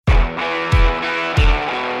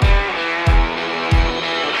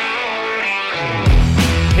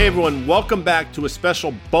Hey everyone, welcome back to a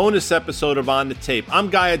special bonus episode of On the Tape. I'm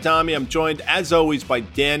Guy Adami. I'm joined as always by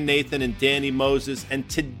Dan Nathan and Danny Moses, and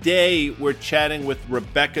today we're chatting with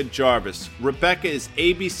Rebecca Jarvis. Rebecca is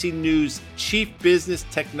ABC News Chief Business,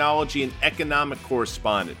 Technology, and Economic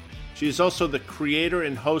Correspondent. She is also the creator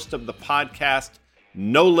and host of the podcast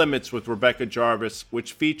No Limits with Rebecca Jarvis,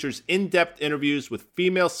 which features in-depth interviews with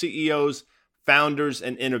female CEOs, founders,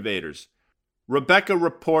 and innovators. Rebecca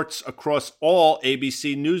reports across all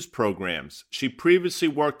ABC News programs. She previously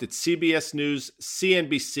worked at CBS News,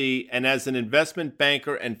 CNBC, and as an investment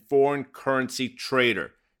banker and foreign currency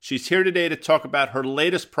trader. She's here today to talk about her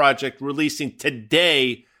latest project releasing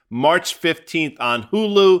today, March 15th on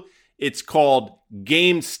Hulu. It's called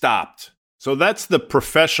GameStopped. So that's the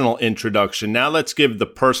professional introduction. Now let's give the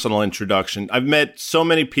personal introduction. I've met so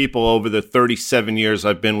many people over the 37 years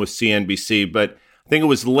I've been with CNBC, but I think it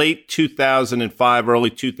was late 2005, early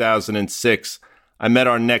 2006. I met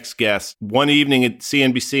our next guest one evening at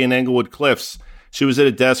CNBC in Englewood Cliffs. She was at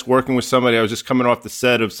a desk working with somebody. I was just coming off the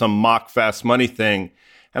set of some mock Fast Money thing.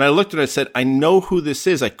 And I looked at her and I said, I know who this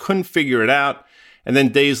is. I couldn't figure it out. And then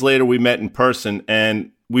days later, we met in person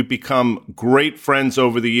and we've become great friends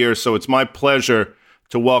over the years. So it's my pleasure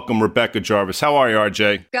to welcome Rebecca Jarvis. How are you,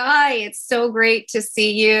 RJ? Guy, it's so great to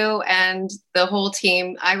see you and the whole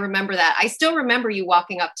team. I remember that. I still remember you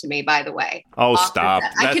walking up to me, by the way. Oh, stop.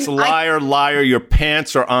 That's liar. Your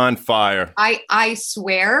pants are on fire. I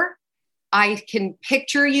swear, I can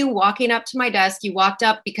picture you walking up to my desk. You walked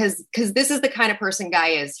up because this is the kind of person Guy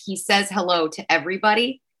is. He says hello to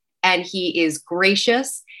everybody and he is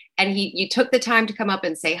gracious. And you took the time to come up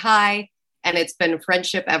and say hi. And it's been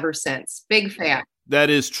friendship ever since. Big fan. That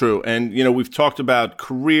is true. And, we've talked about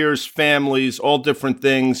careers, families, all different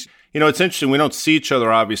things. It's interesting. We don't see each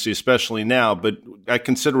other, obviously, especially now, but I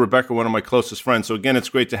consider Rebecca one of my closest friends. So again, it's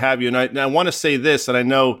great to have you. And I want to say this, and I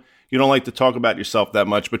know you don't like to talk about yourself that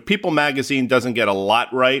much, but People Magazine doesn't get a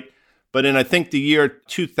lot right. But in, I think, the year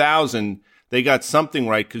 2000, they got something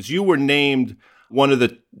right because you were named one of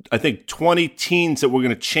the, 20 teens that were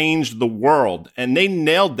going to change the world. And they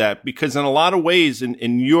nailed that because in a lot of ways,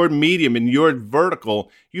 in your medium, in your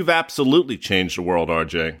vertical, you've absolutely changed the world,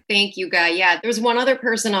 RJ. Thank you, Guy. Yeah, there's one other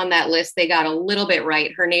person on that list they got a little bit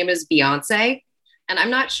right. Her name is Beyonce. And I'm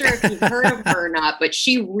not sure if you've heard of her or not, but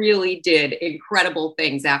she really did incredible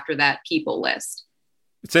things after that People list.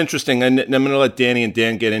 It's interesting. And I'm going to let Danny and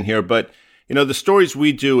Dan get in here, but the stories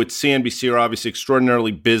we do at CNBC are obviously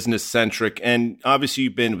extraordinarily business-centric, and obviously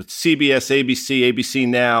you've been with CBS, ABC, ABC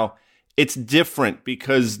Now. It's different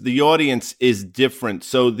because the audience is different.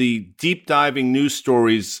 So the deep-diving news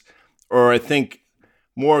stories are, I think,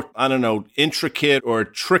 more, intricate or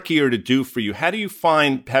trickier to do for you. How do you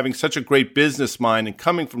find having such a great business mind and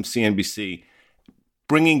coming from CNBC,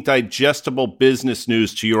 bringing digestible business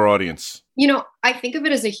news to your audience? I think of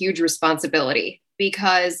it as a huge responsibility.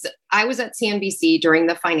 Because I was at CNBC during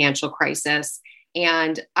the financial crisis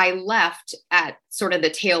and I left at sort of the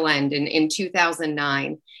tail end in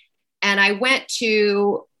 2009. And I went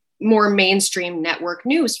to more mainstream network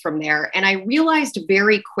news from there. And I realized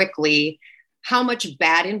very quickly how much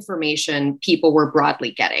bad information people were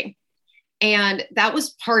broadly getting. And that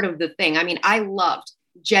was part of the thing. I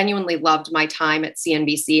genuinely loved my time at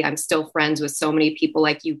CNBC. I'm still friends with so many people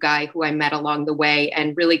like you, Guy, who I met along the way,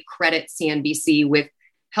 and really credit CNBC with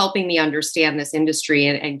helping me understand this industry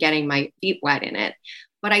and getting my feet wet in it.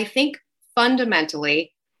 But I think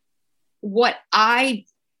fundamentally, what I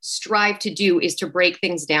strive to do is to break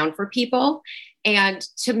things down for people and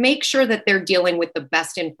to make sure that they're dealing with the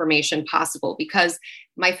best information possible. Because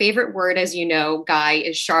my favorite word, as you know, Guy,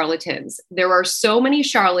 is charlatans. There are so many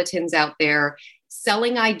charlatans out there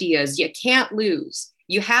selling ideas. You can't lose.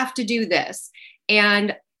 You have to do this.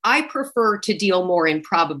 And I prefer to deal more in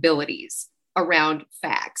probabilities around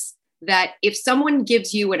facts. That if someone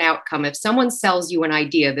gives you an outcome, if someone sells you an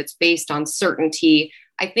idea that's based on certainty,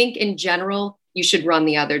 I think in general, you should run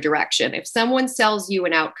the other direction. If someone sells you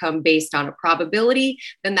an outcome based on a probability,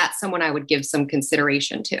 then that's someone I would give some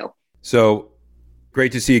consideration to. So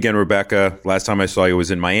great to see you again, Rebecca. Last time I saw you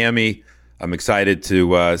was in Miami. I'm excited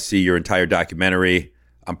to see your entire documentary.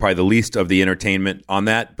 I'm probably the least of the entertainment on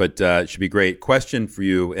that, but it should be great. Question for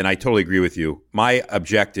you, and I totally agree with you. My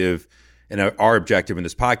objective and our objective in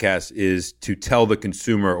this podcast is to tell the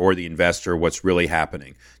consumer or the investor what's really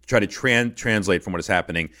happening, to try to translate from what is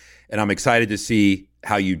happening. And I'm excited to see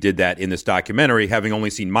how you did that in this documentary, having only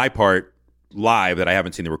seen my part live that I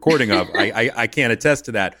haven't seen the recording of. I can't attest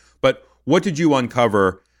to that. But what did you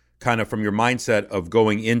uncover kind of from your mindset of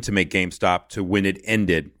going in to make GameStop to when it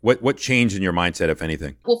ended? What changed in your mindset, if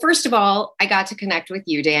anything? Well, first of all, I got to connect with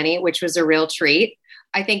you, Danny, which was a real treat.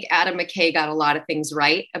 I think Adam McKay got a lot of things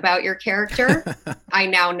right about your character. I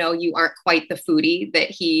now know you aren't quite the foodie that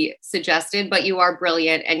he suggested, but you are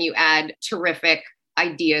brilliant and you add terrific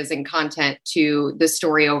ideas and content to the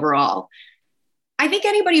story overall. I think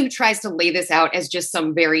anybody who tries to lay this out as just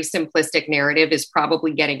some very simplistic narrative is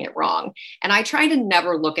probably getting it wrong. And I try to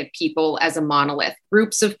never look at people as a monolith,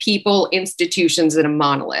 groups of people, institutions in a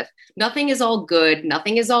monolith. Nothing is all good.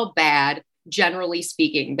 Nothing is all bad. Generally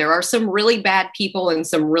speaking, there are some really bad people and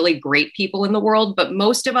some really great people in the world, but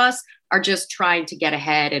most of us are just trying to get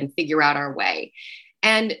ahead and figure out our way.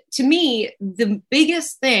 And to me, the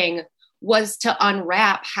biggest thing was to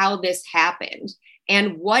unwrap how this happened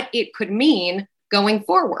and what it could mean going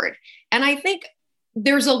forward. And I think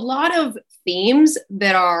there's a lot of themes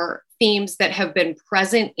that have been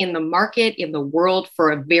present in the market, in the world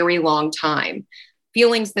for a very long time.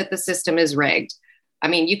 Feelings that the system is rigged. I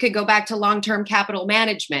mean, you could go back to long-term capital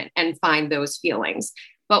management and find those feelings.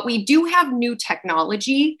 But we do have new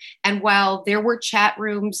technology. And while there were chat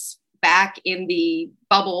rooms back in the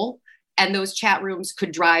bubble, and those chat rooms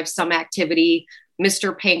could drive some activity,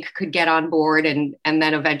 Mr. Pink could get on board and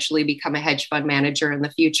then eventually become a hedge fund manager in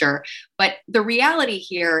the future. But the reality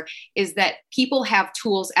here is that people have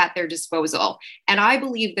tools at their disposal. And I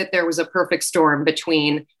believe that there was a perfect storm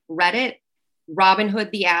between Reddit,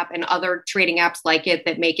 Robinhood, the app, and other trading apps like it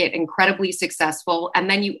that make it incredibly successful. And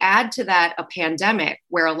then you add to that a pandemic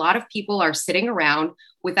where a lot of people are sitting around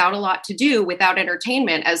without a lot to do, without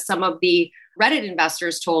entertainment. As some of the Reddit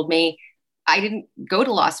investors told me, I didn't go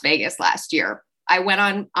to Las Vegas last year. I went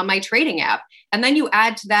on my trading app. And then you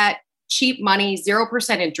add to that cheap money,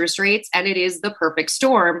 0% interest rates, and it is the perfect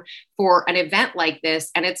storm for an event like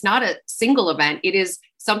this. And it's not a single event. It is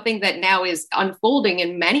something that now is unfolding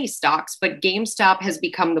in many stocks, but GameStop has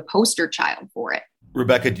become the poster child for it.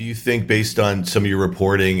 Rebecca, do you think, based on some of your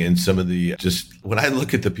reporting and some of the, just when I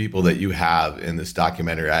look at the people that you have in this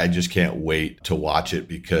documentary, I just can't wait to watch it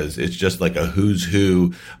because it's just like a who's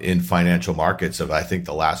who in financial markets of, I think,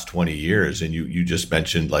 the last 20 years. And you just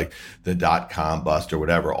mentioned like the .com bust or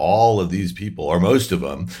whatever. All of these people, or most of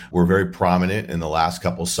them, were very prominent in the last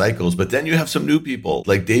couple cycles. But then you have some new people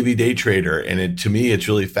like Davey Day Trader. And to me, it's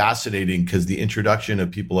really fascinating because the introduction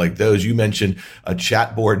of people like those, you mentioned a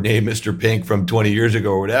chat board named Mr. Pink from 20 years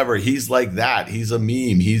ago or whatever. He's like that. He's a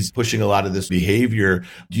meme. He's pushing a lot of this behavior.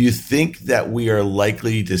 Do you think that we are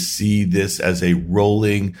likely to see this as a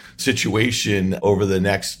rolling situation over the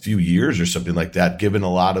next few years or something like that, given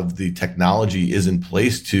a lot of the technology is in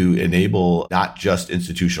place to enable not just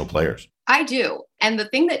institutional players? I do. And the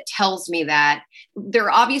thing that tells me that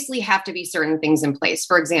there obviously have to be certain things in place.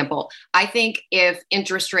 For example, I think if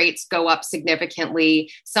interest rates go up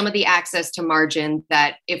significantly, some of the access to margin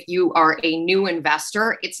that if you are a new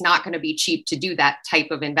investor, it's not going to be cheap to do that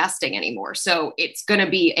type of investing anymore. So it's going to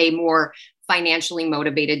be a more financially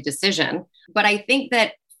motivated decision. But I think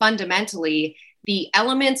that fundamentally, the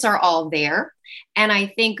elements are all there. And I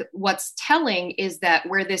think what's telling is that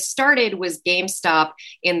where this started was GameStop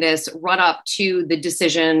in this run up to the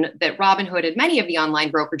decision that Robinhood and many of the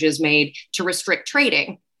online brokerages made to restrict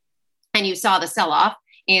trading. And you saw the sell-off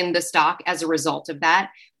in the stock as a result of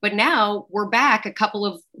that. But now we're back a couple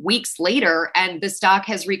of weeks later and the stock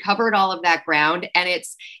has recovered all of that ground. And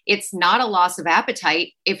it's not a loss of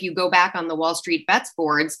appetite. If you go back on the Wall Street Bets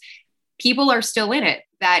boards, people are still in it.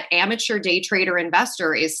 That amateur day trader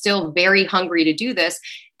investor is still very hungry to do this.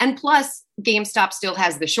 And plus, GameStop still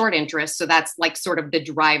has the short interest. So that's like sort of the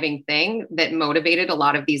driving thing that motivated a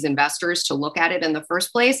lot of these investors to look at it in the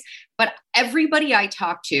first place. But everybody I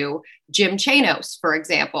talk to, Jim Chanos, for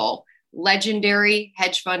example, legendary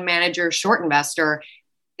hedge fund manager, short investor,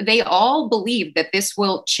 they all believe that this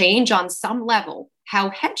will change on some level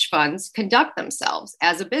how hedge funds conduct themselves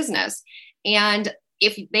as a business. And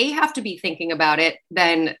if they have to be thinking about it,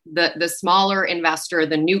 then the smaller investor,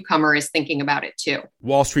 the newcomer, is thinking about it too.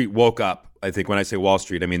 Wall Street woke up. I think when I say Wall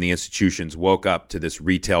Street, I mean the institutions woke up to this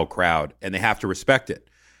retail crowd, and they have to respect it.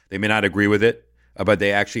 They may not agree with it, but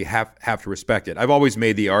they actually have to respect it. I've always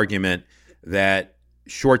made the argument that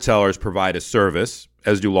short sellers provide a service,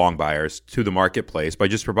 as do long buyers, to the marketplace by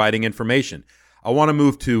just providing information. I want to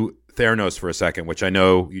move to Theranos for a second, which I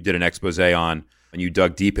know you did an expose on, and you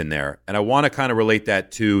dug deep in there. And I want to kind of relate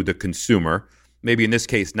that to the consumer, maybe in this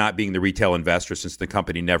case, not being the retail investor since the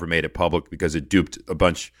company never made it public because it duped a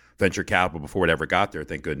bunch of venture capital before it ever got there,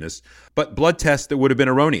 thank goodness. But blood tests that would have been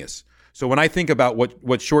erroneous. So when I think about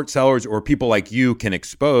what short sellers or people like you can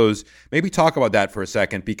expose, maybe talk about that for a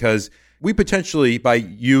second, because we potentially, by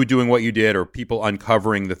you doing what you did or people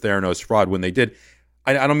uncovering the Theranos fraud when they did,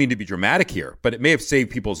 I don't mean to be dramatic here, but it may have saved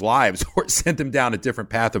people's lives or sent them down a different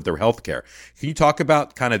path of their healthcare. Can you talk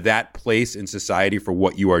about kind of that place in society for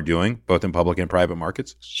what you are doing, both in public and private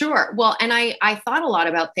markets? Sure. Well, and I thought a lot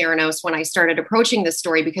about Theranos when I started approaching this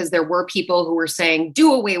story, because there were people who were saying,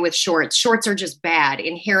 do away with shorts. Shorts are just bad,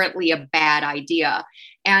 inherently a bad idea.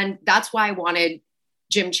 And that's why I wanted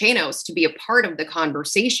Jim Chanos to be a part of the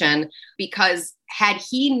conversation, because had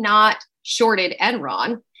he not shorted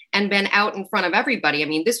Enron and been out in front of everybody, I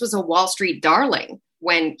mean, this was a Wall Street darling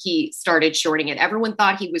when he started shorting it. Everyone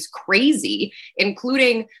thought he was crazy,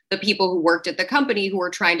 including the people who worked at the company who were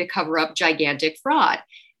trying to cover up gigantic fraud.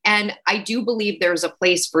 And I do believe there's a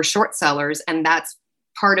place for short sellers, and that's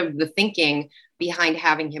part of the thinking behind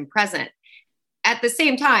having him present. At the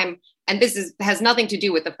same time, and this has nothing to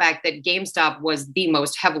do with the fact that GameStop was the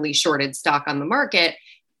most heavily shorted stock on the market,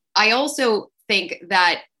 I also think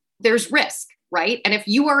that there's risk, right? And if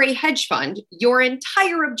you are a hedge fund, your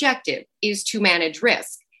entire objective is to manage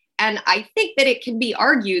risk. And I think that it can be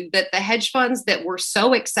argued that the hedge funds that were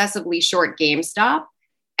so excessively short GameStop,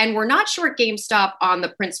 and were not short GameStop on the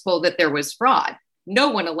principle that there was fraud. No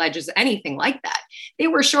one alleges anything like that. They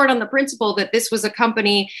were short on the principle that this was a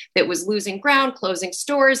company that was losing ground, closing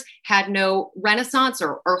stores, had no renaissance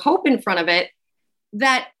or hope in front of it,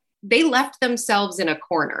 that they left themselves in a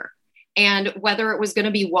corner. And whether it was going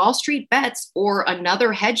to be Wall Street Bets or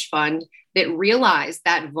another hedge fund that realized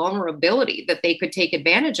that vulnerability that they could take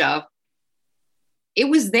advantage of, it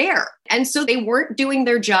was there. And so they weren't doing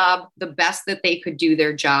their job the best that they could do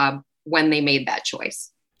their job when they made that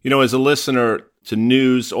choice. You know, as a listener to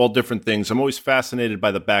news, all different things, I'm always fascinated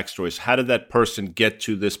by the backstories. How did that person get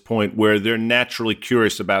to this point where they're naturally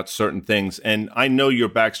curious about certain things? And I know your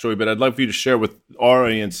backstory, but I'd love for you to share with our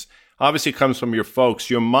audience. Obviously, it comes from your folks.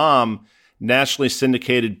 Your mom, nationally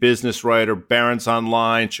syndicated business writer, Barron's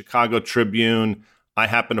Online, Chicago Tribune. I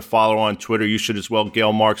happen to follow on Twitter. You should as well,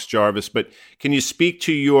 Gail Marks Jarvis. But can you speak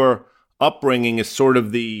to your upbringing as sort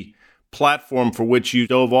of the platform for which you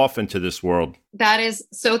dove off into this world? That is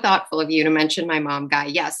so thoughtful of you to mention my mom, Guy.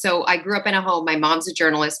 Yes. So I grew up in a home. My mom's a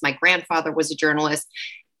journalist. My grandfather was a journalist.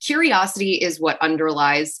 Curiosity is what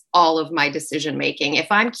underlies all of my decision making. If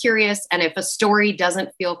I'm curious and if a story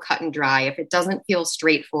doesn't feel cut and dry, if it doesn't feel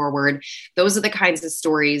straightforward, those are the kinds of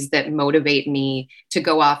stories that motivate me to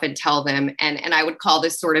go off and tell them. And I would call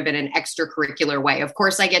this sort of in an extracurricular way. Of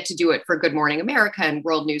course, I get to do it for Good Morning America and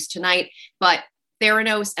World News Tonight, but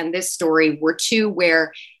Theranos and this story were two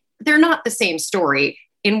where they're not the same story.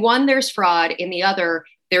 In one, there's fraud. In the other,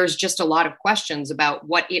 there's just a lot of questions about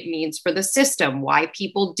what it means for the system, why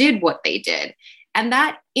people did what they did. And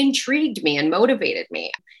that intrigued me and motivated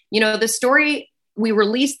me. You know, the story, we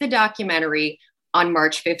released the documentary on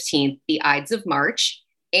March 15th, The Ides of March.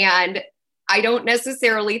 And I don't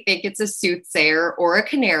necessarily think it's a soothsayer or a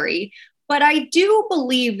canary, but I do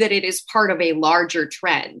believe that it is part of a larger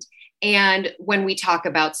trend. And when we talk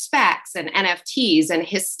about SPACs and NFTs and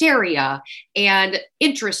hysteria and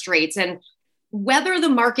interest rates and whether the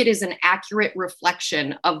market is an accurate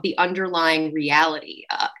reflection of the underlying reality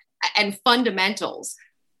and fundamentals,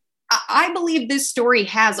 I believe this story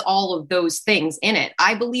has all of those things in it.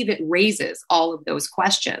 I believe it raises all of those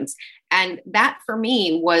questions. And that, for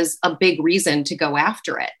me, was a big reason to go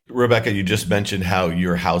after it. Rebecca, you just mentioned how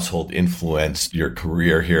your household influenced your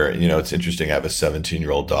career here. You know, it's interesting. I have a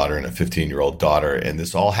 17-year-old daughter and a 15-year-old daughter, and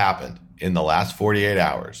this all happened in the last 48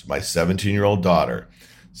 hours. My 17-year-old daughter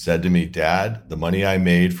said to me, "Dad, the money I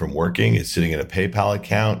made from working is sitting in a PayPal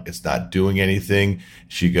account. It's not doing anything."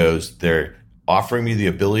 She goes, "They're offering me the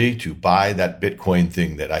ability to buy that Bitcoin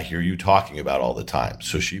thing that I hear you talking about all the time."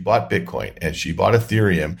 So she bought Bitcoin and she bought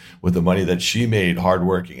Ethereum with the money that she made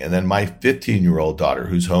hardworking. And then my 15-year-old daughter,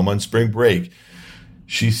 who's home on spring break,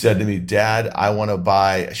 she said to me, "Dad, I want to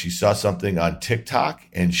buy," she saw something on TikTok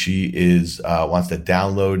and she wants to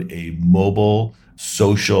download a mobile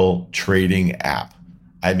social trading app.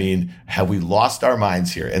 I mean, have we lost our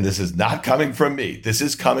minds here? And this is not coming from me. This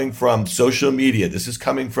is coming from social media. This is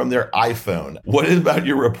coming from their iPhone. What about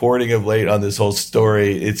your reporting of late on this whole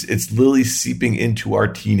story? It's literally seeping into our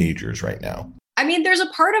teenagers right now. I mean, there's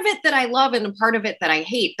a part of it that I love and a part of it that I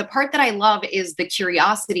hate. The part that I love is the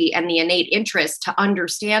curiosity and the innate interest to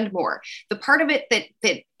understand more. The part of it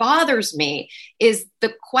that bothers me is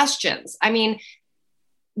the questions. I mean,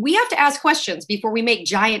 we have to ask questions before we make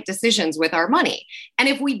giant decisions with our money. And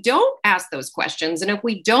if we don't ask those questions, and if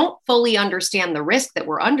we don't fully understand the risk that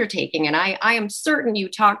we're undertaking, and I am certain you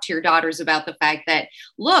talk to your daughters about the fact that,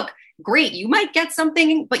 look, great, you might get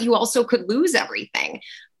something, but you also could lose everything.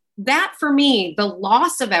 That, for me, the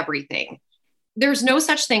loss of everything, there's no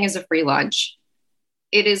such thing as a free lunch.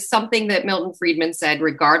 it is something that Milton Friedman said,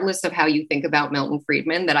 regardless of how you think about Milton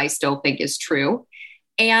Friedman, that I still think is true.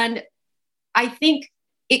 And I think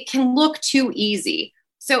it can look too easy.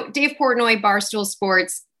 So Dave Portnoy, Barstool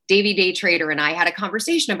Sports, Davey Day Trader, and I had a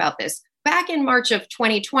conversation about this. Back in March of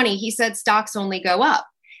 2020, he said stocks only go up.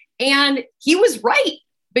 And he was right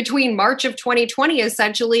between March of 2020,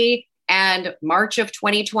 essentially, and March of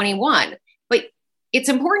 2021. But it's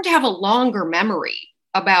important to have a longer memory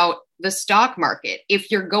about the stock market. If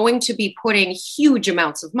you're going to be putting huge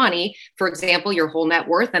amounts of money, for example, your whole net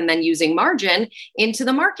worth, and then using margin into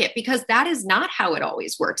the market, because that is not how it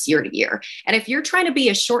always works year to year. And if you're trying to be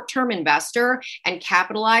a short-term investor and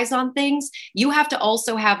capitalize on things, you have to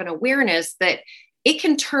also have an awareness that it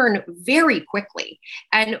can turn very quickly.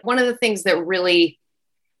 And one of the things that really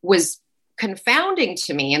was confounding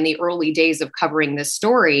to me in the early days of covering this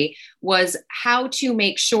story was how to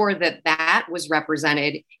make sure that that was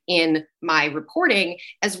represented in my reporting,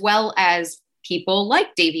 as well as people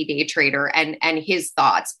like Davey Day Trader and his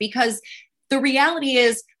thoughts. Because the reality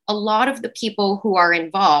is, a lot of the people who are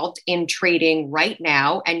involved in trading right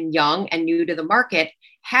now and young and new to the market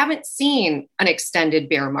haven't seen an extended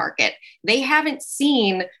bear market. They haven't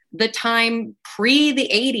seen the time pre the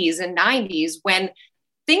 80s and 90s when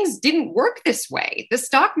things didn't work this way. The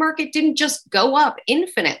stock market didn't just go up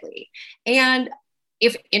infinitely. And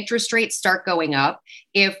if interest rates start going up,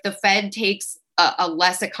 if the Fed takes a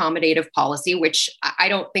less accommodative policy, which I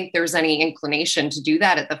don't think there's any inclination to do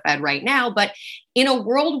that at the Fed right now, but in a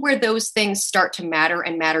world where those things start to matter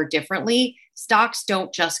and matter differently, stocks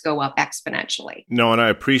don't just go up exponentially. No, and I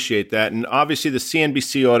appreciate that. And obviously the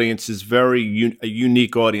CNBC audience is very a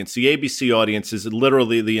unique audience. The ABC audience is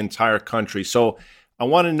literally the entire country. So I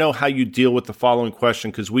want to know how you deal with the following question,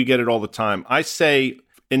 because we get it all the time. I say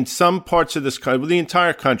in some parts of this country, the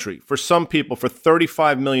entire country, for some people, for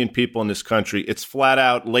 35 million people in this country, it's flat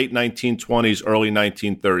out late 1920s, early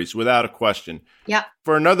 1930s, without a question. Yeah.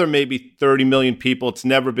 For another maybe 30 million people, it's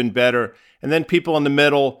never been better. And then people in the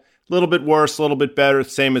middle, a little bit worse, a little bit better,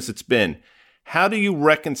 same as it's been. How do you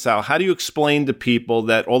reconcile? How do you explain to people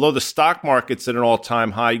that although the stock market's at an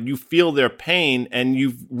all-time high, you feel their pain and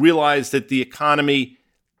you've realized that the economy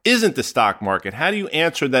isn't the stock market? How do you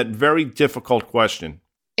answer that very difficult question?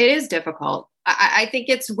 It is difficult. I think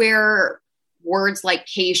it's where words like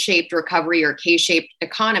K-shaped recovery or K-shaped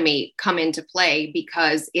economy come into play,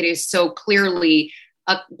 because it is so clearly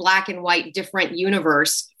a black and white different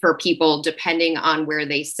universe for people depending on where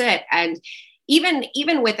they sit. And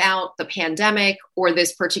even without the pandemic or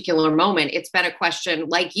this particular moment, it's been a question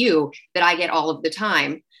like you that I get all of the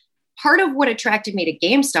time. Part of what attracted me to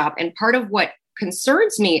GameStop and part of what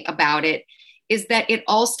concerns me about it is that it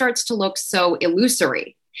all starts to look so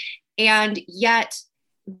illusory. And yet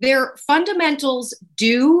their fundamentals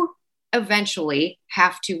do eventually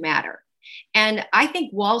have to matter. And I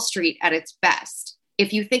think Wall Street at its best,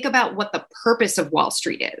 if you think about what the purpose of Wall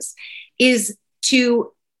Street is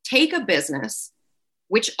to take a business,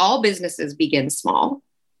 which all businesses begin small,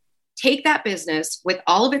 take that business with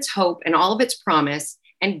all of its hope and all of its promise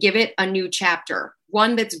and give it a new chapter,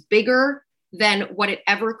 one that's bigger than what it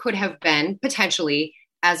ever could have been potentially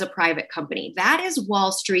as a private company. That is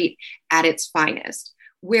Wall Street at its finest.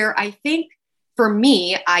 Where I think for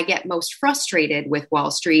me, I get most frustrated with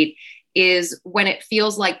Wall Street is when it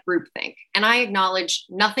feels like groupthink. And I acknowledge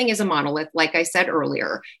nothing is a monolith, like I said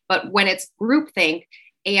earlier, but when it's groupthink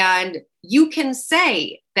and you can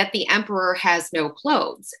say that the emperor has no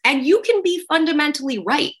clothes, and you can be fundamentally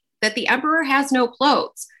right that the emperor has no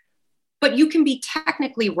clothes, but you can be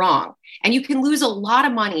technically wrong. And you can lose a lot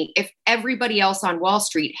of money if everybody else on Wall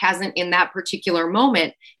Street hasn't in that particular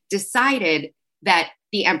moment decided that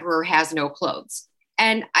the emperor has no clothes.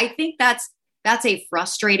 And I think that's a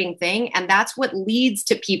frustrating thing. And that's what leads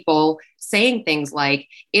to people saying things like,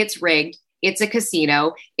 it's rigged, it's a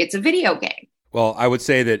casino, it's a video game. Well, I would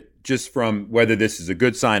say that just from whether this is a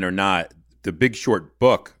good sign or not, The Big Short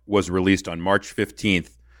book was released on March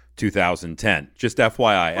 15th, 2010. Just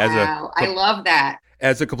FYI. Wow, I love that.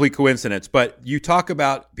 As a complete coincidence. But you talk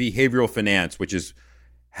about behavioral finance, which is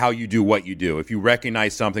how you do what you do. If you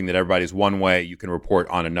recognize something that everybody's one way, you can report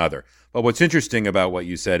on another. But what's interesting about what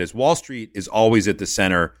you said is Wall Street is always at the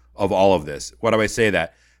center of all of this. Why do I say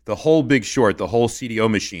that? The whole Big Short, the whole CDO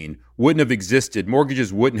machine wouldn't have existed.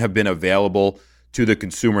 Mortgages wouldn't have been available to the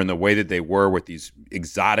consumer in the way that they were with these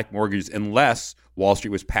exotic mortgages unless Wall Street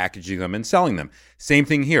was packaging them and selling them. Same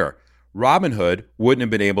thing here. Robinhood wouldn't have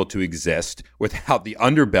been able to exist without the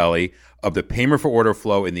underbelly of the payment for order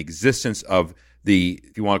flow and the existence of the,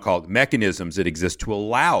 if you want to call it, mechanisms that exist to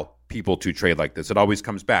allow people to trade like this. It always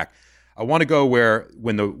comes back. I want to go where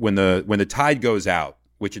when the tide goes out,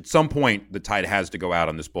 which at some point the tide has to go out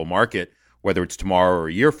on this bull market, whether it's tomorrow or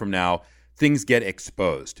a year from now, things get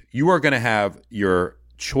exposed. You are going to have your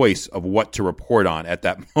choice of what to report on at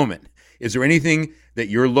that moment. Is there anything that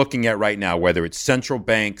you're looking at right now, whether it's central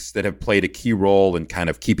banks that have played a key role in kind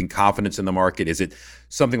of keeping confidence in the market? Is it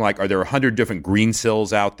something like, are there 100 different green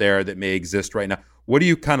sills out there that may exist right now? What are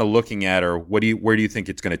you kind of looking at, or where do you think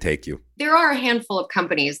it's going to take you? There are a handful of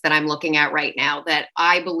companies that I'm looking at right now that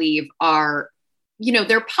I believe are,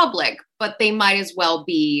 they're public, but they might as well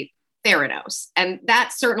be Theranos. And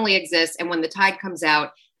that certainly exists. And when the tide comes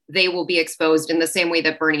out, they will be exposed in the same way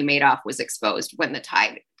that Bernie Madoff was exposed when the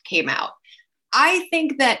tide came out. I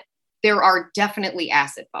think that there are definitely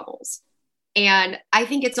asset bubbles. And I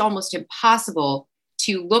think it's almost impossible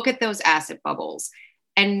to look at those asset bubbles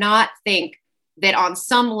and not think that on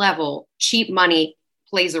some level, cheap money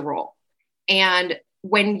plays a role. And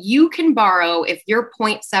when you can borrow, if you're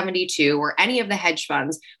 0.72 or any of the hedge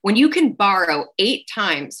funds, when you can borrow 8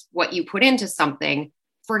 times what you put into something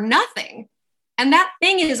for nothing, and that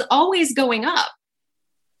thing is always going up,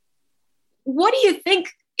 what do you think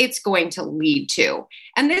it's going to lead to?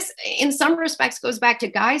 And this, in some respects, goes back to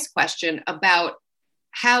Guy's question about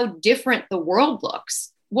how different the world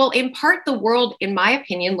looks. Well, in part, the world, in my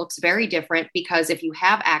opinion, looks very different because if you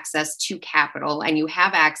have access to capital and you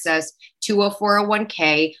have access to a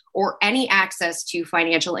 401k or any access to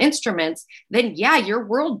financial instruments, then yeah, your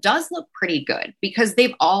world does look pretty good because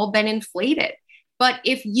they've all been inflated. But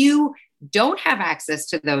if you don't have access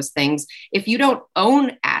to those things, if you don't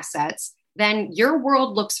own assets, then your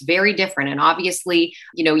world looks very different. And obviously,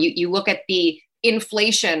 you look at the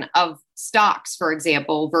inflation of stocks, for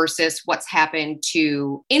example, versus what's happened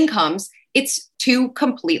to incomes, it's 2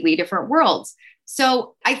 completely different worlds.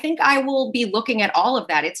 So I think I will be looking at all of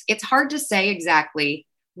that. It's hard to say exactly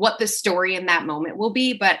what the story in that moment will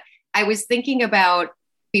be, but I was thinking about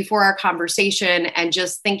before our conversation and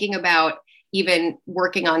just thinking about even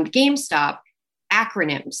working on GameStop,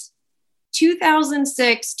 acronyms.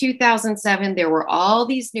 2006, 2007, there were all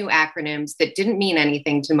these new acronyms that didn't mean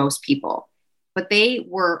anything to most people, but they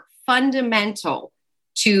were fundamental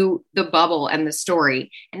to the bubble and the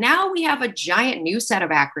story. And now we have a giant new set of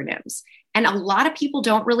acronyms, and a lot of people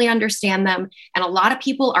don't really understand them. And a lot of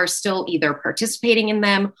people are still either participating in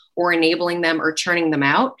them or enabling them or churning them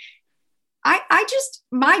out.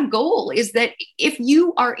 My goal is that if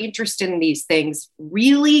you are interested in these things,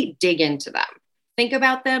 really dig into them. Think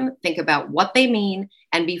about them, think about what they mean,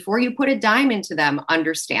 and before you put a dime into them,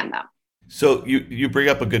 understand them. So you bring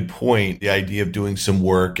up a good point, the idea of doing some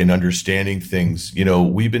work and understanding things.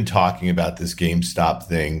 We've been talking about this GameStop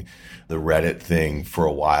thing, the Reddit thing for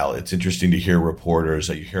a while. It's interesting to hear reporters,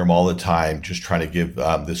 you hear them all the time, just trying to give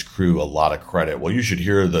this crew a lot of credit. Well, you should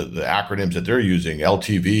hear the acronyms that they're using,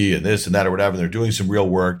 LTV and this and that or whatever. They're doing some real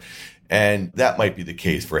work. And that might be the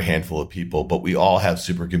case for a handful of people, but we all have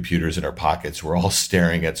supercomputers in our pockets. We're all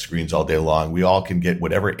staring at screens all day long. We all can get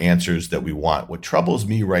whatever answers that we want. What troubles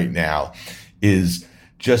me right now is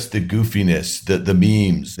just the goofiness, the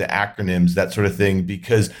memes, the acronyms, that sort of thing.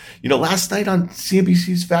 Because, last night on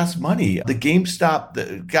CNBC's Fast Money, the GameStop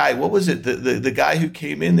the guy, what was it? The guy who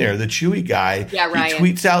came in there, the Chewy guy, yeah, he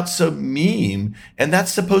tweets out some meme, and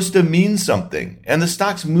that's supposed to mean something. And the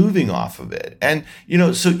stock's moving off of it. And,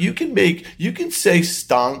 so you can say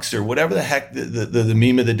stonks or whatever the heck the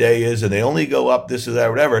meme of the day is, and they only go up this or that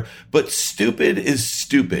or whatever. But stupid is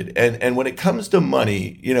stupid. And when it comes to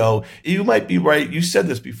money, you might be right. You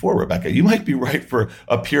said this before, Rebecca. You might be right for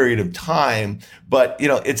a period of time, but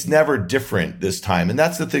it's never different this time. And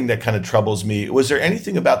that's the thing that kind of troubles me. Was there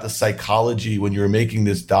anything about the psychology when you were making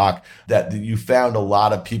this doc that you found a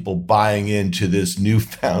lot of people buying into this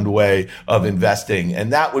newfound way of investing?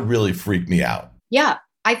 And that would really freak me out. Yeah.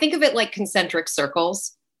 I think of it like concentric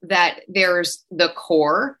circles, that there's the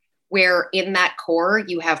core, where in that core,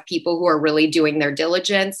 you have people who are really doing their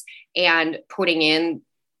diligence and putting in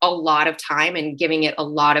a lot of time and giving it a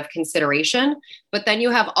lot of consideration. But then you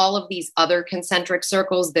have all of these other concentric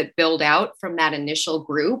circles that build out from that initial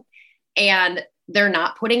group, and they're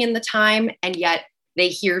not putting in the time, and yet they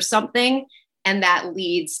hear something, and that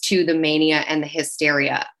leads to the mania and the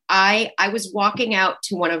hysteria. I was walking out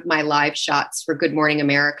to one of my live shots for Good Morning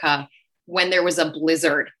America when there was a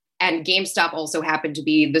blizzard, and GameStop also happened to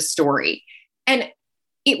be the story. And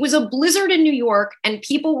it was a blizzard in New York, and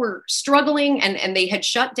people were struggling, and they had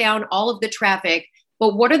shut down all of the traffic.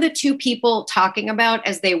 But what are the 2 people talking about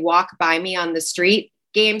as they walk by me on the street?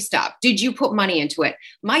 GameStop. Did you put money into it?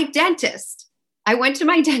 My dentist. I went to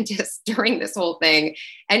my dentist during this whole thing,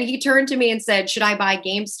 and he turned to me and said, should I buy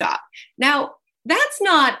GameStop? Now, that's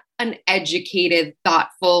not an educated,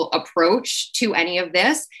 thoughtful approach to any of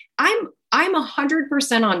this. I'm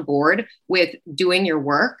 100% on board with doing your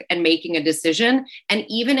work and making a decision. And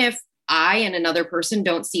even if I and another person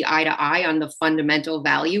don't see eye to eye on the fundamental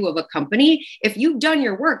value of a company, if you've done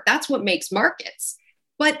your work, that's what makes markets.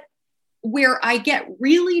 But where I get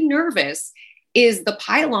really nervous is the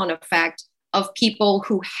pile-on effect of people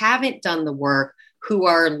who haven't done the work, who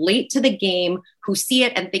are late to the game, who see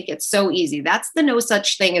it and think it's so easy. That's the no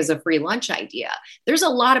such thing as a free lunch idea. There's a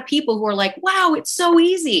lot of people who are like, wow, it's so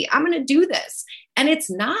easy. I'm going to do this. And it's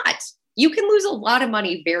not. You can lose a lot of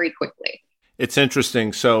money very quickly. It's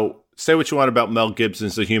interesting. So say what you want about Mel Gibson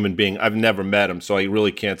as a human being. I've never met him, so I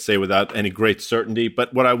really can't say without any great certainty.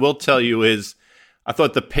 But what I will tell you is I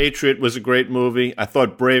thought The Patriot was a great movie. I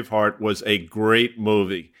thought Braveheart was a great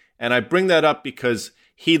movie. And I bring that up because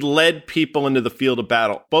he led people into the field of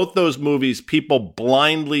battle. Both those movies, people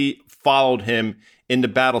blindly followed him into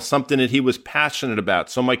battle, something that he was passionate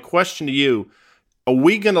about. So my question to you, are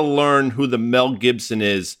we going to learn who the Mel Gibson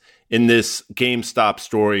is in this GameStop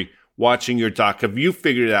story watching your doc? Have you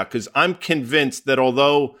figured it out? Because I'm convinced that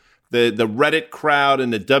although the Reddit crowd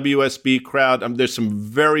and the WSB crowd, there's some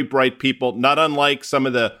very bright people, not unlike some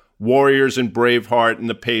of the warriors in Braveheart and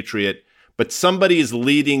The Patriot, but somebody is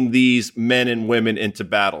leading these men and women into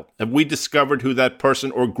battle. Have we discovered who that person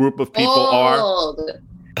or group of people are?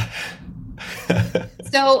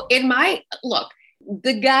 So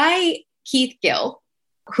the guy, Keith Gill,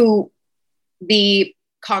 who the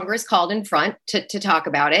Congress called in front to talk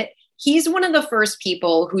about it, he's one of the first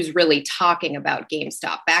people who's really talking about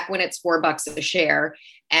GameStop back when it's $4 a share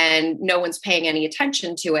and no one's paying any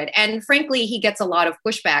attention to it. And frankly, he gets a lot of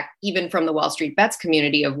pushback, even from the Wall Street Bets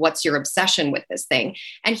community, of what's your obsession with this thing?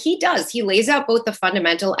 And he lays out both the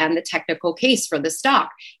fundamental and the technical case for the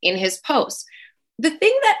stock in his posts. The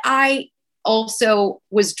thing that I also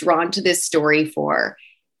was drawn to this story for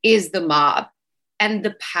is the mob and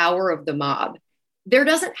the power of the mob. There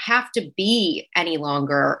doesn't have to be any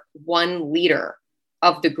longer one leader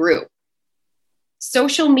of the group.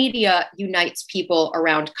 Social media unites people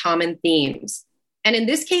around common themes. And in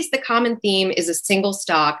this case, the common theme is a single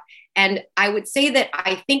stock. And I would say that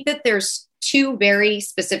I think that there's two very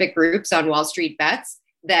specific groups on Wall Street Bets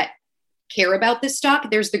that care about this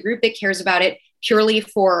stock. There's the group that cares about it purely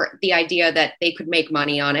for the idea that they could make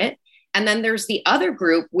money on it. And then there's the other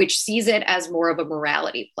group, which sees it as more of a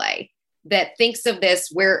morality play, that thinks of this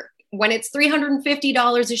where when it's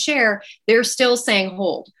 $350 a share, they're still saying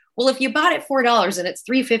hold. Well, if you bought it $4 and it's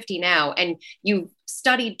 $350 now, and you've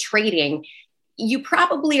studied trading, you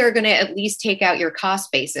probably are going to at least take out your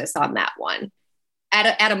cost basis on that one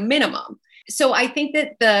at a minimum. So I think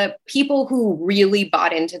that the people who really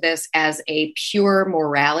bought into this as a pure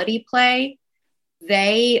morality play,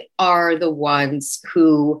 they are the ones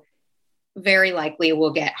who very likely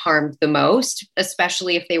will get harmed the most,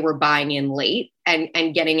 especially if they were buying in late and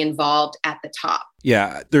getting involved at the top.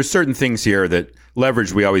 Yeah, there's certain things here that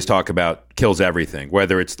leverage we always talk about kills everything,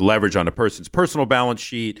 whether it's the leverage on a person's personal balance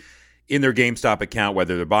sheet, in their GameStop account,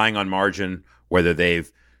 whether they're buying on margin, whether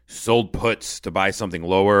they've sold puts to buy something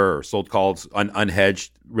lower or sold calls unhedged,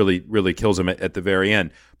 really kills them at the very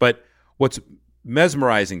end. But what's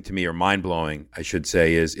mesmerizing to me, or mind-blowing, I should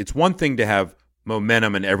say, is it's one thing to have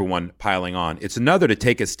momentum and everyone piling on. It's another to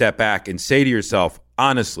take a step back and say to yourself,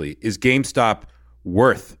 honestly, is GameStop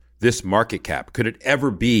worth this market cap? Could it ever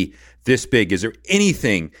be this big? Is there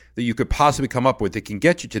anything that you could possibly come up with that can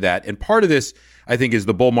get you to that? And part of this, I think, is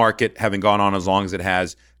the bull market having gone on as long as it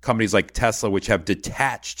has. Companies like Tesla, which have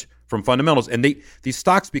detached from fundamentals. And these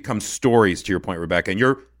stocks become stories, to your point, Rebecca, and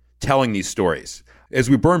you're telling these stories. As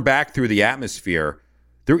we burn back through the atmosphere,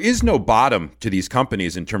 there is no bottom to these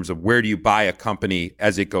companies in terms of where do you buy a company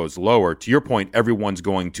as it goes lower. To your point, everyone's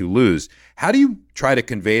going to lose. How do you try to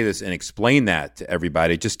convey this and explain that to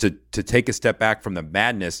everybody, just to take a step back from the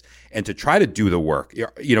madness and to try to do the work?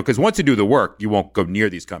 You know, because once you do the work, you won't go near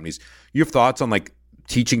these companies. You have thoughts on like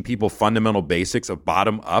teaching people fundamental basics of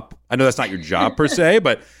bottom up? I know that's not your job per se,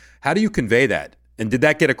 but how do you convey that? And did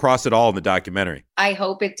that get across at all in the documentary? I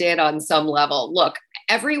hope it did on some level. Look,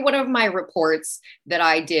 every one of my reports that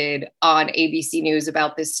I did on ABC News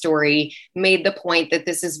about this story made the point that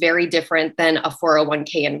this is very different than a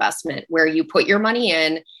 401k investment, where you put your money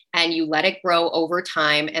in and you let it grow over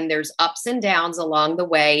time, and there's ups and downs along the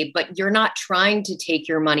way, but you're not trying to take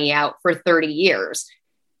your money out for 30 years.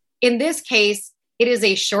 In this case, it is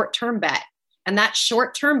a short-term bet. And that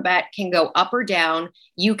short-term bet can go up or down.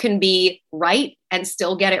 You can be right and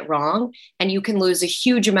still get it wrong. And you can lose a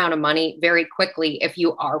huge amount of money very quickly if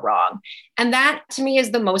you are wrong. And that, to me,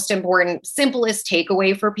 is the most important, simplest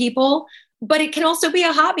takeaway for people. but it can also be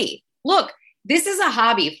a hobby. Look, this is a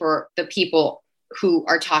hobby for the people who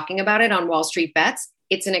are talking about it on Wall Street Bets.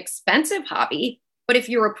 It's an expensive hobby, but if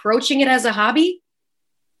you're approaching it as a hobby,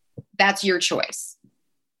 that's your choice.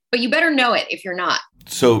 But you better know it if you're not.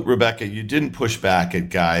 So, Rebecca, you didn't push back at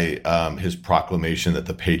Guy, his proclamation that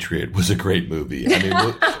The Patriot was a great movie. I mean,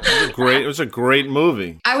 it was a great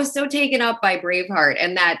movie. I was so taken up by Braveheart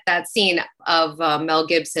and that scene of Mel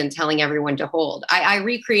Gibson telling everyone to hold. I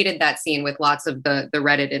recreated that scene with lots of the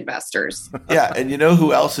Reddit investors. Yeah, and you know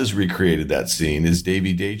who else has recreated that scene is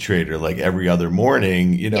Davey Day Trader, like every other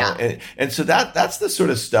morning, you know. Yeah. And so that's the sort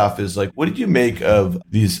of stuff is like, what did you make of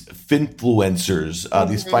these finfluencers,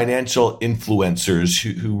 these financial influencers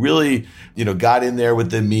who really, you know, got in there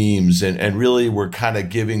with the memes and really were kind of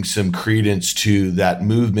giving some credence to that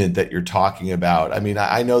movement that you're talking about? I mean,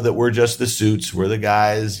 I know that we're just the suits. We're the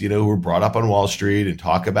guys, you know, who were brought up on Wall Street and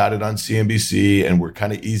talk about it on CNBC, and we're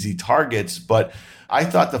kind of easy targets. But I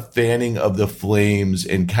thought the fanning of the flames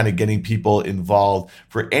and kind of getting people involved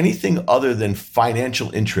for anything other than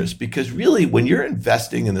financial interest, because really when you're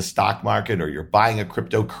investing in the stock market or you're buying a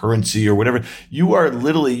cryptocurrency or whatever,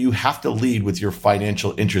 you have to lead with your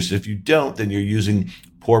financial interest. If you don't, then you're using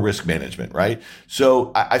poor risk management, right?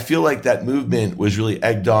 So I feel like that movement was really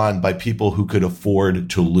egged on by people who could afford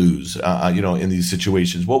to lose, in these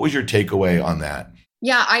situations. What was your takeaway on that?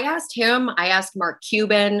 Yeah, I asked him. I asked Mark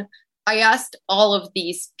Cuban. I asked all of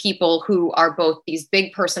these people who are both these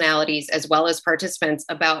big personalities as well as participants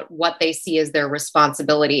about what they see as their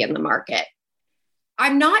responsibility in the market.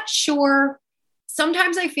 I'm not sure.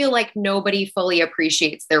 Sometimes I feel like nobody fully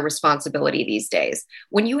appreciates their responsibility these days.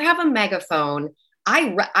 When you have a megaphone,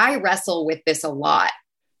 I wrestle with this a lot.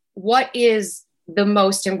 What is the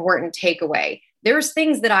most important takeaway? There's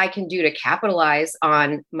things that I can do to capitalize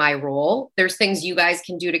on my role. There's things you guys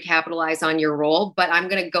can do to capitalize on your role, but I'm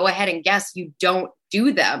going to go ahead and guess you don't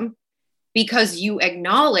do them because you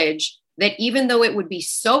acknowledge that even though it would be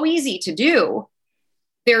so easy to do,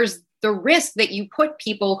 there's the risk that you put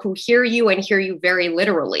people who hear you and hear you very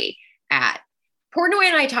literally at. Portnoy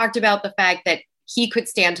and I talked about the fact that he could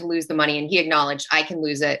stand to lose the money, and he acknowledged, I can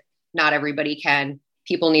lose it. Not everybody can.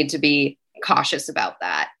 People need to be cautious about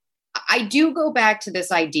that. I do go back to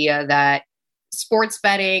this idea that sports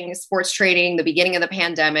betting, sports trading, the beginning of the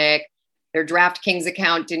pandemic, their DraftKings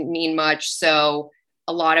account didn't mean much. So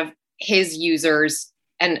a lot of his users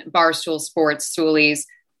and Barstool Sports stoolies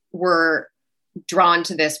were drawn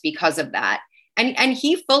to this because of that. And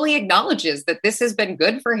he fully acknowledges that this has been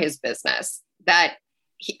good for his business,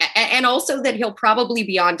 and also that he'll probably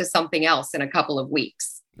be on to something else in a couple of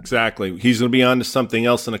weeks. Exactly. He's going to be on to something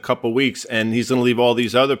else in a couple of weeks, and he's going to leave all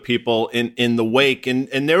these other people in the wake. And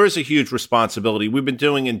there is a huge responsibility. We've been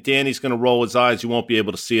doing, and Danny's going to roll his eyes. You won't be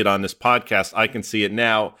able to see it on this podcast. I can see it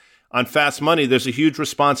now. On Fast Money, there's a huge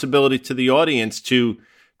responsibility to the audience to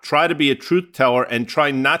try to be a truth teller and try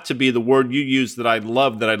not to be the word you use that I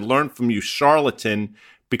love, that I learned from you, charlatan,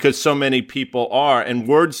 because so many people are. And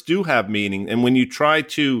words do have meaning. And when you try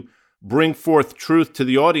to bring forth truth to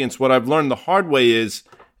the audience, what I've learned the hard way is,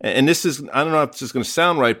 and this is, I don't know if this is going to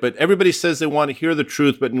sound right, but everybody says they want to hear the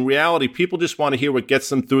truth, but in reality, people just want to hear what gets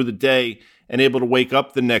them through the day and able to wake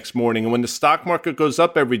up the next morning. And when the stock market goes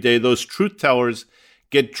up every day, those truth tellers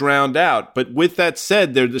get drowned out. But with that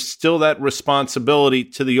said, there's still that responsibility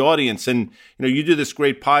to the audience. And, you do this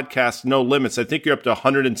great podcast, No Limits. I think you're up to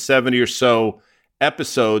 170 or so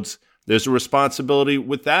episodes. There's a responsibility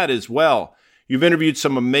with that as well. You've interviewed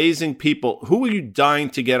some amazing people. Who are you dying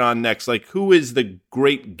to get on next? Like, who is the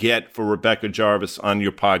great get for Rebecca Jarvis on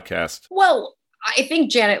your podcast? Well, I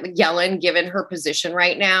think Janet Yellen, given her position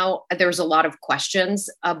right now, there's a lot of questions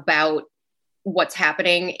about what's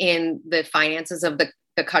happening in the finances of the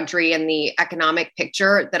country and the economic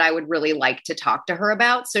picture that I would really like to talk to her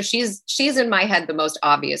about. So she's in my head the most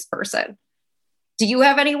obvious person. Do you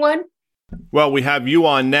have anyone? Well, we have you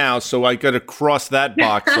on now, so I got to cross that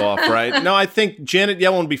box off, right? No, I think Janet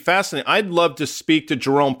Yellen would be fascinating. I'd love to speak to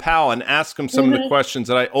Jerome Powell and ask him some of the questions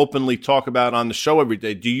that I openly talk about on the show every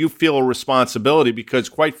day. Do you feel a responsibility? Because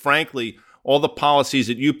quite frankly, all the policies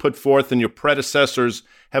that you put forth and your predecessors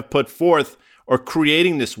have put forth are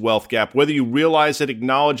creating this wealth gap, whether you realize it,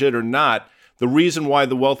 acknowledge it or not. The reason why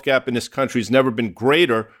the wealth gap in this country has never been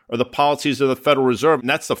greater are the policies of the Federal Reserve. And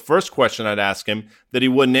that's the first question I'd ask him that he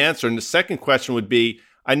wouldn't answer. And the second question would be,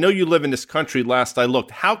 I know you live in this country, last I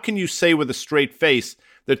looked. How can you say with a straight face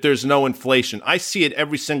that there's no inflation? I see it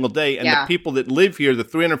every single day. And the people that live here, the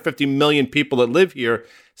 350 million people that live here,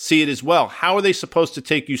 see it as well. How are they supposed to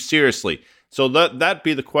take you seriously? So that'd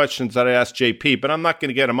be the questions that I asked JP, but I'm not going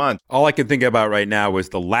to get him on. All I can think about right now is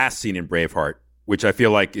the last scene in Braveheart which I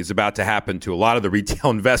feel like is about to happen to a lot of the retail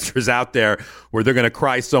investors out there, where they're going to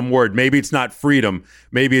cry some word. Maybe it's not freedom.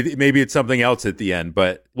 Maybe it's something else at the end.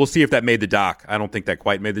 But we'll see if that made the doc. I don't think that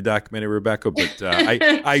quite made the documentary, Rebecca. But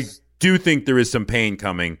I do think there is some pain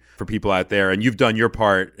coming for people out there. And you've done your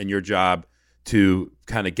part and your job to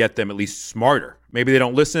kind of get them at least smarter. Maybe they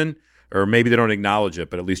don't listen, or maybe they don't acknowledge it,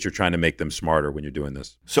 but at least you're trying to make them smarter when you're doing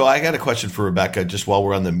this. So I got a question for Rebecca, just while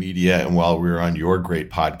we're on the media and while we're on your great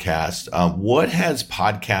podcast. What has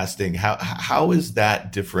podcasting, how is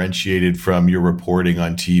that differentiated from your reporting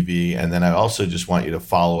on TV? And then I also just want you to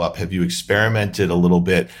follow up. Have you experimented a little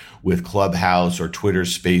bit with Clubhouse or Twitter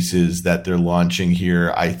Spaces that they're launching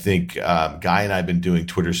here? I think Guy and I have been doing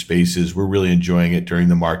Twitter Spaces. We're really enjoying it during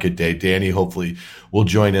the market day. Danny hopefully will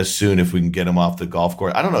join us soon if we can get him off the golf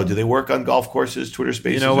course. I don't know. Do they work on golf courses, Twitter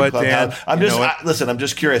Spaces? You know what, Dan? Listen, I'm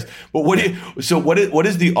just curious. But what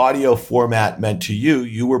is the audio format meant to you?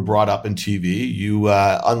 You were brought up in TV. You,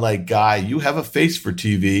 unlike Guy, you have a face for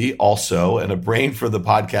TV also and a brain for the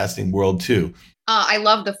podcasting world too. I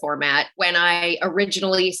love the format. When I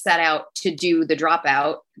originally set out to do The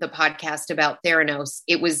Dropout, the podcast about Theranos,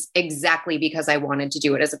 it was exactly because I wanted to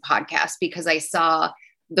do it as a podcast, because I saw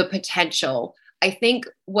the potential. I think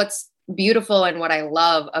what's beautiful and what I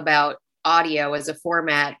love about audio as a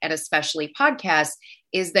format, and especially podcasts,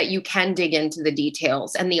 is that you can dig into the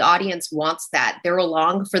details, and the audience wants that. They're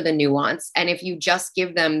along for the nuance. And if you just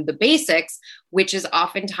give them the basics, which is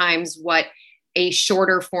oftentimes what a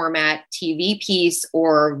shorter format TV piece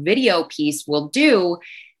or video piece will do,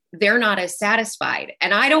 they're not as satisfied.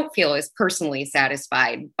 And I don't feel as personally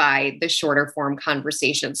satisfied by the shorter form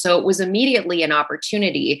conversation. So it was immediately an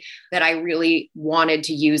opportunity that I really wanted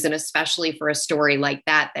to use, and especially for a story like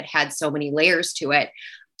that had so many layers to it.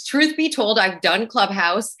 Truth be told, I've done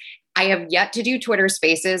Clubhouse. I have yet to do Twitter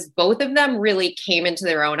Spaces. Both of them really came into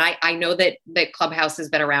their own. I know that Clubhouse has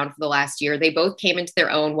been around for the last year. They both came into their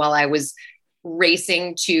own while I was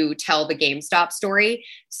racing to tell the GameStop story.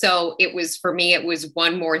 So for me, it was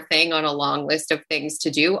one more thing on a long list of things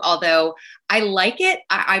to do. Although I like it,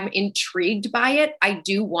 I'm intrigued by it. I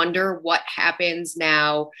do wonder what happens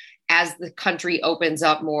now as the country opens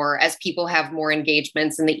up more, as people have more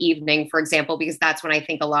engagements in the evening, for example, because that's when I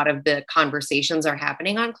think a lot of the conversations are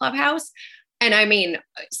happening on Clubhouse. And I mean,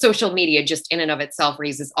 social media just in and of itself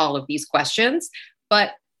raises all of these questions.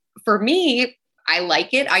 But for me, I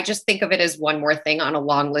like it. I just think of it as one more thing on a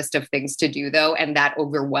long list of things to do, though, and that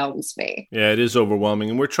overwhelms me. Yeah, it is overwhelming.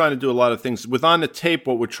 And we're trying to do a lot of things. With On the Tape,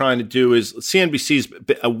 what we're trying to do is CNBC's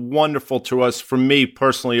been wonderful to us, for me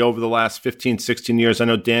personally, over the last 15, 16 years. I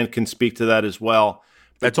know Dan can speak to that as well.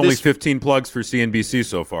 That's only 15 plugs for CNBC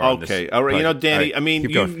so far. Okay. All right. You know, Danny, right, I mean,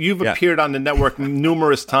 you've appeared on the network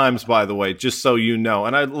numerous times, by the way, just so you know.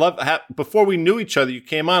 And I love before we knew each other, you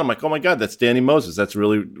came on. I'm like, oh my God, that's Danny Moses. It's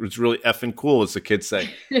really effing cool, as the kids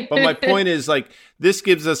say. But my point is, like, this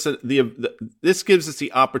gives us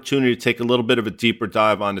the opportunity to take a little bit of a deeper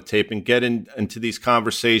dive on the tape and get into these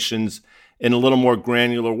conversations in a little more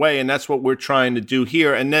granular way. And that's what we're trying to do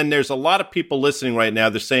here. And then there's a lot of people listening right now.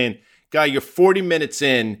 They're saying, Guy, you're 40 minutes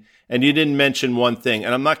in and you didn't mention one thing.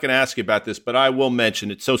 And I'm not going to ask you about this, but I will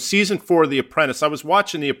mention it. So season 4 of The Apprentice, I was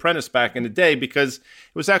watching The Apprentice back in the day because it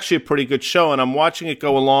was actually a pretty good show. And I'm watching it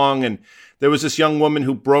go along. And there was this young woman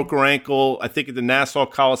who broke her ankle, I think at the Nassau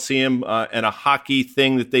Coliseum, and a hockey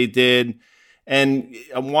thing that they did. And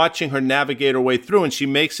I'm watching her navigate her way through, and she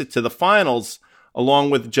makes it to the finals along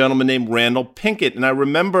with a gentleman named Randall Pinkett. And I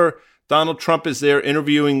remember Donald Trump is there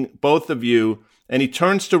interviewing both of you. And he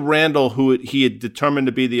turns to Randall, who he had determined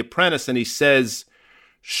to be the apprentice, and he says,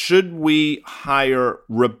 should we hire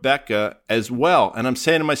Rebecca as well? And I'm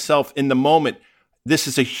saying to myself, in the moment, this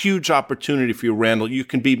is a huge opportunity for you, Randall. You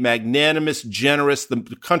can be magnanimous, generous. The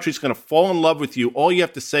country's going to fall in love with you. All you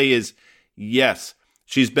have to say is, yes,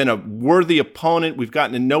 she's been a worthy opponent. We've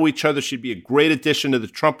gotten to know each other. She'd be a great addition to the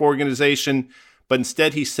Trump organization. But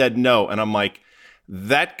instead, he said no. And I'm like,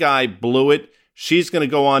 that guy blew it. She's going to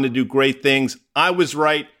go on to do great things. I was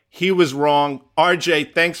right. He was wrong.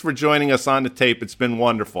 RJ, thanks for joining us on the tape. It's been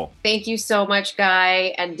wonderful. Thank you so much,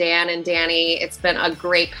 Guy and Dan and Danny. It's been a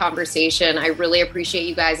great conversation. I really appreciate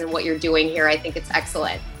you guys and what you're doing here. I think it's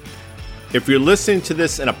excellent. If you're listening to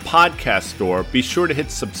this in a podcast store, be sure to hit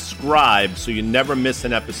subscribe so you never miss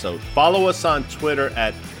an episode. Follow us on Twitter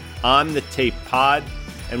at OnTheTapePod,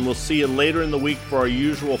 and we'll see you later in the week for our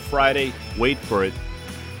usual Friday, wait for it,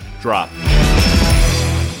 drop.